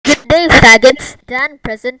faggots. Dan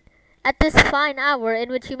present. At this fine hour in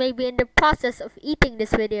which you may be in the process of eating this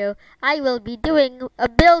video, I will be doing a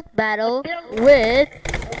build battle with,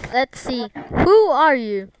 let's see, who are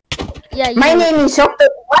you? Yeah, you. My name is Octo.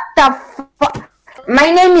 What the fuck? My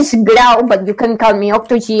name is Grau, but you can call me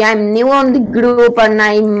OctoG. I'm new on the group and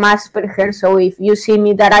I'm Asperger, so if you see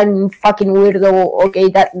me that I'm fucking weirdo, okay,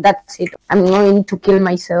 that's it. I'm going to kill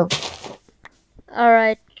myself.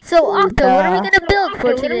 Alright. So, Octo, what are we gonna build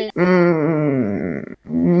for today?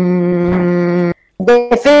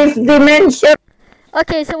 The fifth dimension.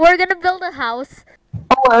 Okay, so we're gonna build a house.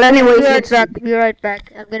 Oh, well, anyway, Be right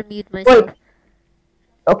back. I'm gonna mute myself. Wait.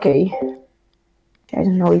 Okay. I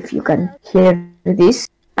don't know if you can hear this.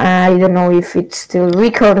 I don't know if it's still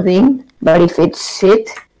recording, but if it's it,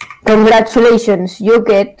 congratulations, you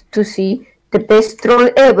get to see the best troll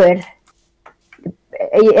ever.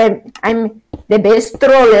 I'm the best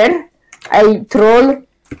troller. I troll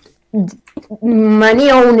many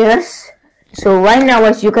owners. So right now,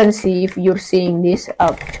 as you can see, if you're seeing this,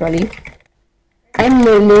 actually, I'm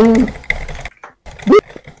milling.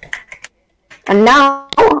 And now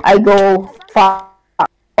I go far.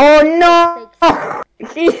 Oh no!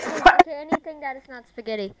 He's Okay, anything that is not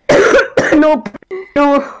spaghetti. Nope.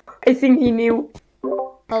 No, I think he knew.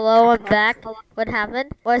 Hello, I'm back. What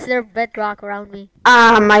happened? Why is there bedrock around me?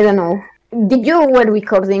 I don't know. Did you were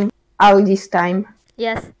recording all this time?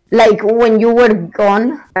 Yes. Like when you were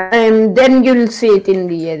gone, and then you'll see it in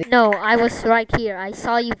the edit. No, I was right here. I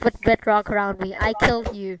saw you put bedrock around me. I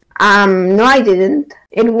killed you. No, I didn't.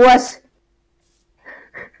 It was.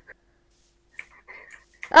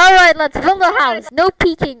 Alright, let's build a house. No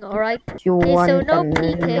peeking, alright? You Okay, want so no an,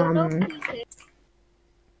 peeking.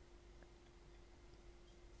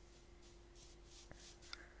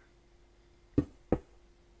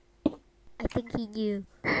 I think he knew.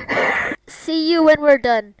 See you when we're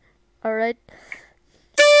done. Alright?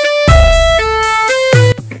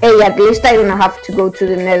 Hey, at least I don't have to go to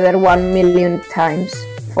the nether 1,000,000 times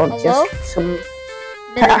for Hello? just some.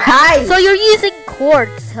 No. Hi! So you're using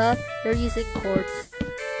quartz, huh? You're using quartz.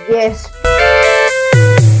 Yes.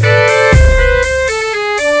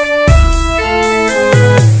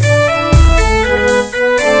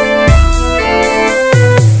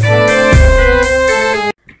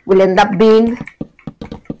 Will end up being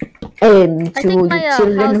to the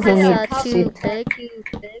children who need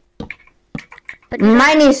it. But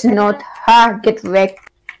Mine is not. Ha, get wrecked,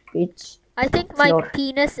 bitch. I think my Floor.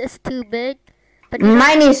 penis is too big. But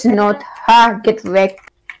Mine is not. Ha, get wrecked,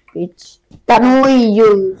 bitch. Can we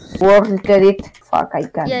use world edit? Fuck, I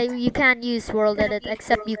can't. Yeah, you can use world edit,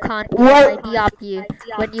 except you can't Well- ID up you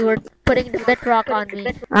when you were putting the bedrock on me.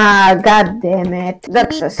 Ah, god damn it.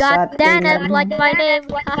 That's You a mean sad god damn thing. it, like my name.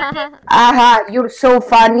 Aha, you're so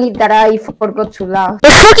funny that I forgot to laugh.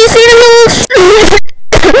 The fuck you see the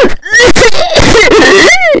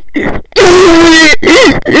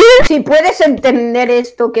Si puedes entender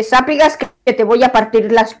esto, que sápigas que te voy a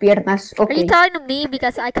partir las piernas. Are you Okay. talking to me?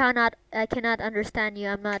 Because I cannot understand you.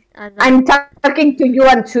 I'm not. I'm talking to you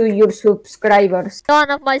and to your subscribers.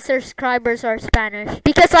 None of my subscribers are Spanish.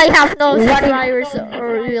 Because I have no What? subscribers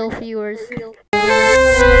or real viewers.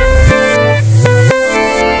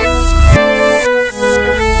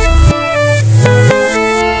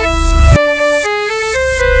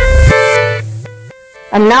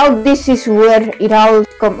 And now this is where it all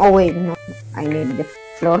come. Oh wait, no. I need the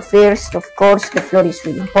floor first. Of course, the floor is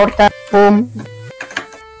really important. Boom.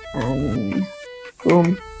 And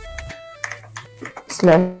boom.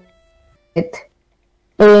 Slide it.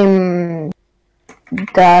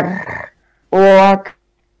 Dark oak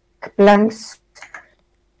planks.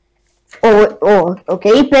 Oh,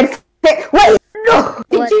 okay, perfect. Wait, no!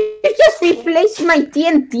 What? Did you just replace my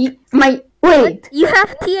TNT? Wait. You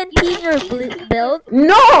have TNT in your build?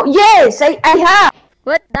 No, yes, I have.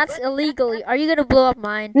 What? That's illegal. Are you gonna blow up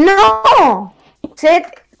mine? No!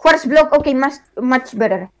 Set quartz block, okay, much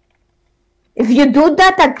better. If you do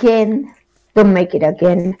that again, don't make it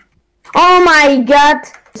again. Oh my god,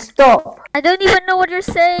 stop. I don't even know what you're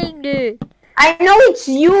saying, dude. I know it's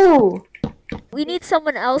you. We need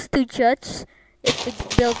someone else to judge if the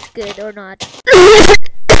build's good or not.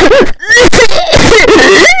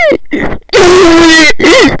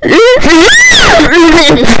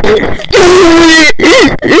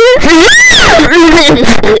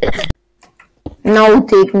 No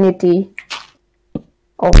dignity.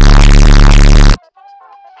 Oh.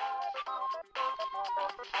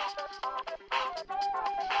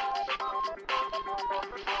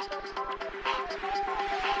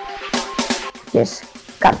 Yes,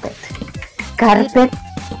 carpet. Carpet.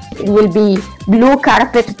 It will be blue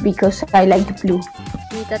carpet because I like blue.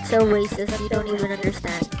 You That's so racist. You don't even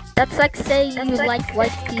understand. That's like saying you like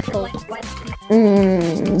white people.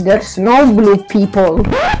 There's no blue people.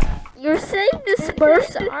 You're saying the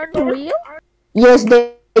Smurfs aren't real? Yes,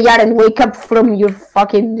 they are, and wake up from your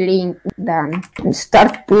fucking drink, Dan, and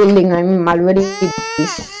start building. I'm already.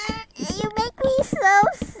 You make me so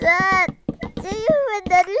sad. Do you even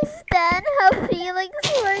understand how feelings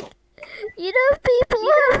work? You know, people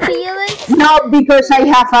have feelings. No, because I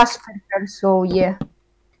have Asperger's, so yeah.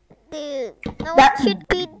 Dude, no one should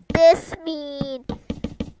be this mean.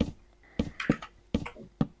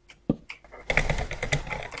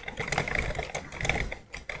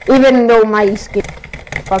 Even though my skin.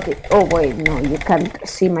 Fuck it. Oh wait, no, you can't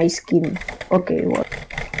see my skin. Okay, what?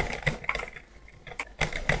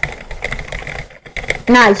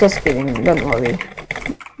 Nah, just kidding. Don't worry.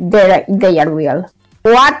 They are real.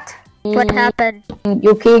 What? What happened?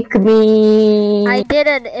 You kick me. I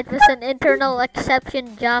didn't. It was an internal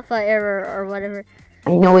exception Java error or whatever.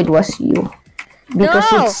 I know it was you.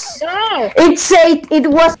 Because No! it said it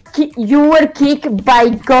was you were kicked by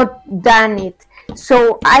God damn it.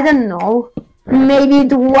 So I don't know. Maybe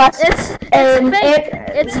it was. It's fake.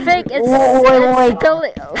 It's fake. It's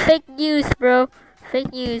totally fake news, bro.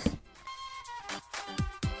 Fake news.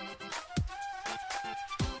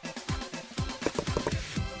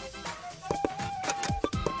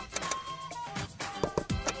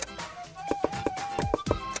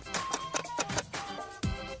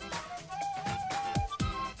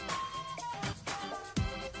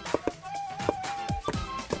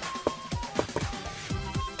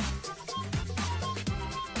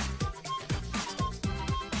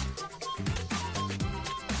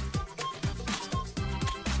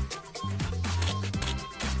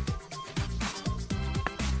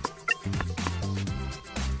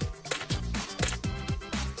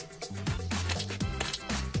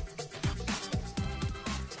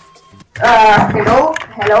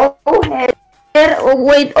 Hello. Oh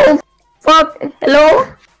wait, oh fuck. Hello,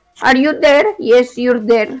 are you there? Yes, you're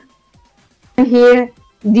there. Here,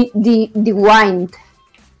 the wine.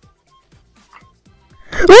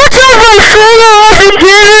 What's up, my fellow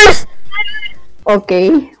Avengers?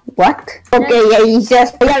 Okay, what? Okay,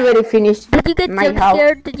 I already finished. Did you get my jump house.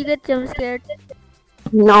 scared? Did you get jump scared?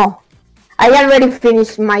 No, I already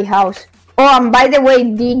finished my house. Oh, and by the way,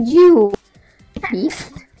 did you peek?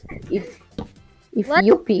 If What?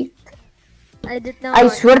 you peeked, I did not. I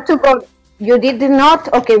swear to God, you did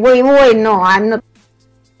not. Okay, wait, no, I'm not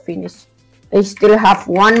finished. I still have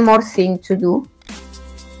one more thing to do.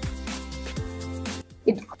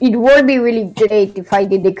 It would be really great if I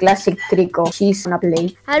did the classic trick of cheese on a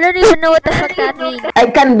plate. I don't even know what the fuck that means. I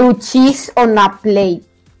can do cheese on a plate.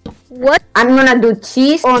 What? I'm gonna do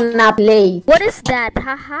cheese on a plate. What is that?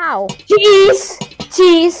 How?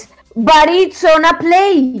 Cheese, but it's on a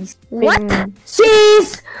plate. What?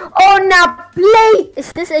 Cheese on a plate.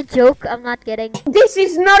 Is this a joke? I'm not getting. This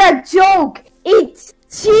is not a joke. It's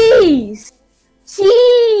cheese.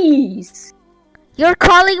 Cheese. You're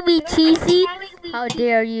calling me cheesy? How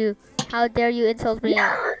dare you? How dare you insult me?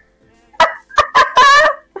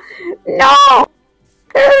 No.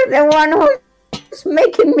 You're the one who's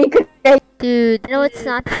making me crazy. Dude, no, it's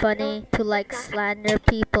not funny to like slander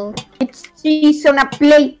people. It's cheese on a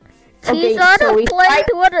plate. Cheese on a plate?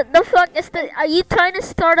 What the fuck is that? Are you trying to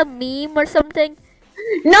start a meme or something?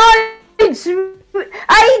 No, it's cheese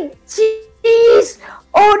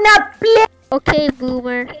on a plate. Okay,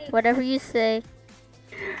 boomer. Whatever you say.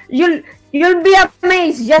 You'll be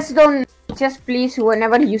amazed. Just please,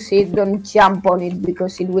 whenever you see it, don't jump on it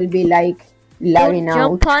because it will be like lagging out.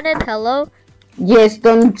 Don't jump on it. Hello. Yes,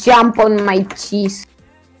 don't jump on my cheese.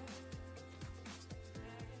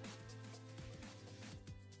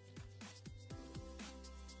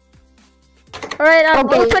 Alright, I'm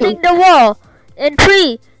opening the wall. In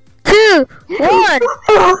 3, 2, 1.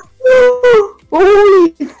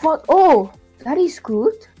 Holy fuck! Oh, that is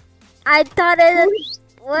good. I thought it.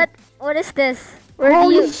 What is this? Where do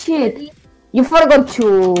you? Holy shit! You forgot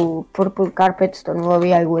to purple carpets. Don't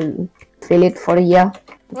worry, I will fill it for you.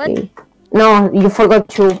 Okay. No, you forgot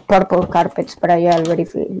to purple carpets, but I already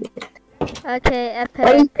filled it. Okay, epic.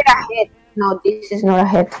 Or is there a head? No, this is not a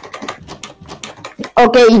head.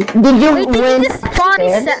 Okay, did you Wait, win? did you just spawn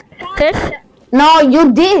fish? No,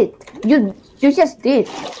 you did. You just did,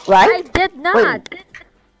 right? I did not. Wait.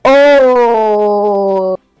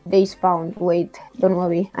 Oh, they spawned. Wait, don't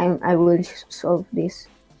worry. I will solve this.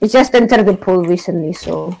 It just entered the pool recently,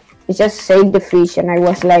 so it just saved the fish, and I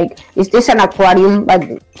was like, "Is this an aquarium?" But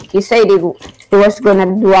he said he was gonna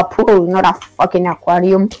do a pool, not a fucking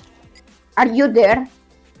aquarium. Are you there?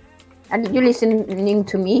 Are you listening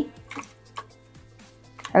to me?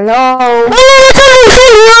 Hello? Oh,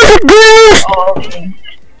 Okay.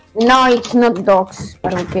 No, it's not dogs,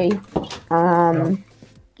 but okay.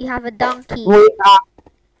 you have a donkey. We are.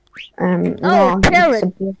 Oh, No, parrot.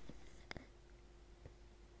 it's a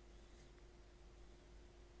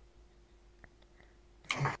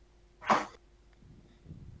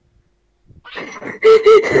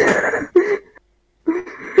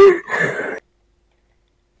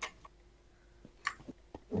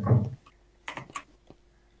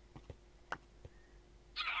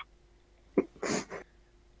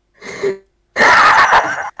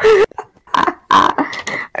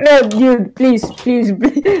No, dude, please, please,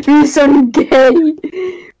 gay.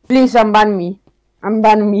 Please unban me.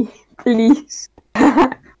 Unban me, please.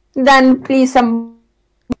 Then please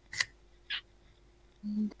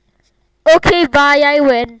Okay, bye. I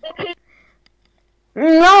win.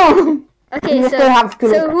 No! Okay, You still have to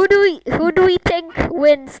so look. who do we think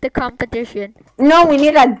wins the competition? No, we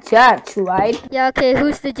need a judge, right? Yeah, okay,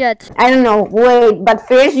 who's the judge? I don't know. Wait, but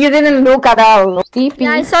first you didn't look at our TP.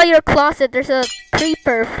 Yeah, I saw your closet. There's a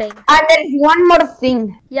creeper thing. And there's one more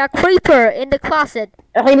thing. Yeah, creeper in the closet.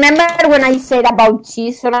 Remember when I said about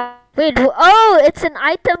cheese? Wait, oh, it's an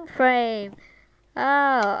item frame.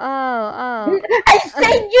 Oh. I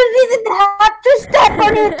said you didn't have to step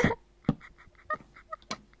on it.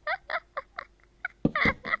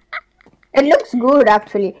 It looks good,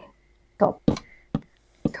 actually. Top.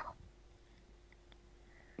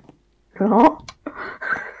 No.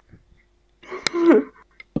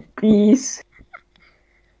 Please.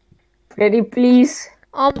 Freddy, please.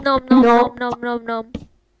 Nom No. nom.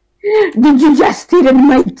 Did you just eat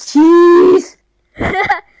my cheese?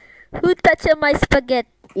 Who touched my spaghetti?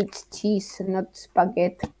 It's cheese, not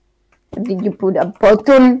spaghetti. Did you put a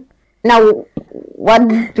button? Now, what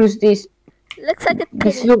is this? Looks like a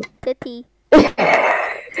This titty. look. Titty.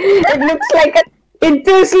 It looks like a. It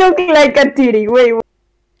does look like a titty. Wait.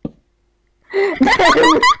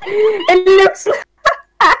 It looks.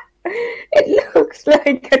 It looks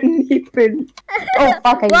like a nipple. Oh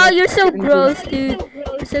fuck! Wow, you're so gross, dude.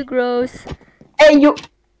 You're so gross. Hey, you.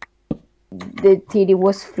 The titty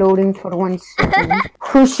was floating for 1 second.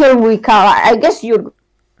 Who shall we call? I guess you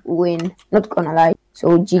win. Not gonna lie.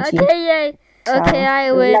 So GG. Okay, yay. Okay,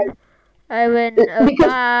 I win. Like, I win. because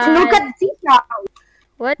Bye. look at this house.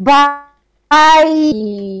 What? Bye.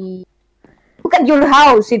 Look at your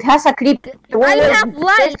house. It has a creep. I have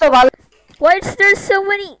light. First of all, Why is there so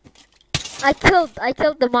many? I killed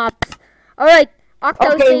the mobs. Alright,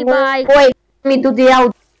 Octo, okay, say bye. wait. Let me do the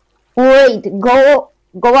out. Wait. Go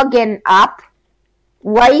again up.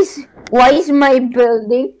 Why is my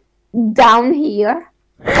building down here?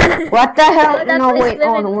 What the hell? That's No, my wait.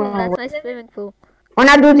 Oh, swimming no, pool. no, That's wait. my swimming pool.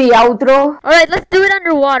 Wanna do the outro? Alright, let's do it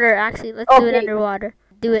underwater, actually. Let's do it Okay. underwater.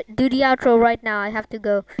 Do it. Do the outro right now. I have to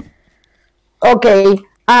go. Okay.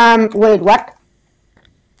 Wait. What?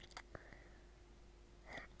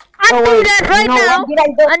 Undo wait. that right No, now. what did I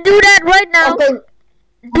do? Undo that right now. Okay.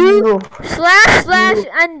 Do No. /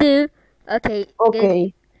 undo. Okay. good.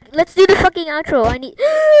 Okay. Let's do the fucking outro. I need.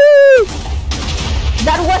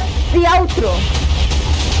 That was the outro.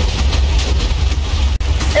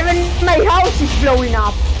 Even my house is blowing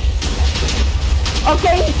up.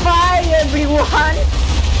 Okay, bye everyone.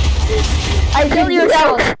 I Kill think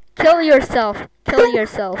yourself. Kill yourself. Kill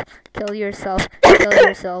yourself. Kill yourself. Kill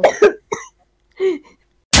yourself.